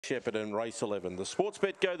Shepherd and race 11. The sports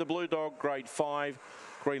bet go the Blue Dog, grade 5,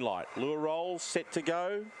 green light. Lure roll, set to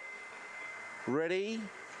go. Ready.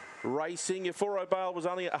 Racing. Euphoria Bale was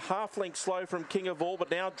only a half length slow from King of All,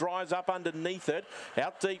 but now drives up underneath it.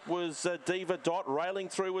 Out deep was Diva Dot. Railing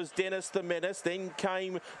through was Dennis the Menace. Then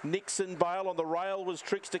came Nixon Bale. On the rail was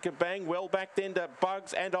Trickster Kabang. Well back then to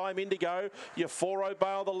Bugs and I'm Indigo. Euphoria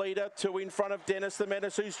Bale the leader. 2 in front of Dennis the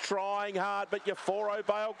Menace, who's trying hard, but Euphoria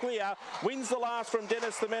Bale clear. Wins the last from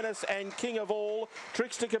Dennis the Menace and King of All.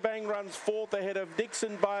 Trickster Kabang runs 4th ahead of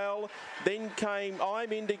Nixon Bale. Then came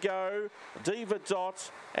I'm Indigo, Diva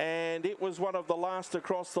Dot, and it was one of the last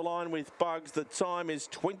across the line with Bugs. The time is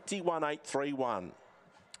 21.831.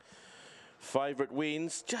 Favourite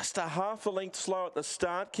wins, just a half a length slow at the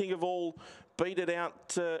start. King of All beat it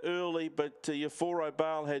out early, but Euphoria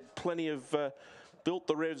Bale had plenty of built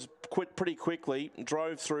the revs pretty quickly,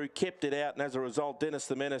 drove through, kept it out, and as a result, Dennis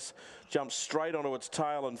the Menace jumped straight onto its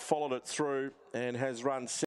tail and followed it through and has run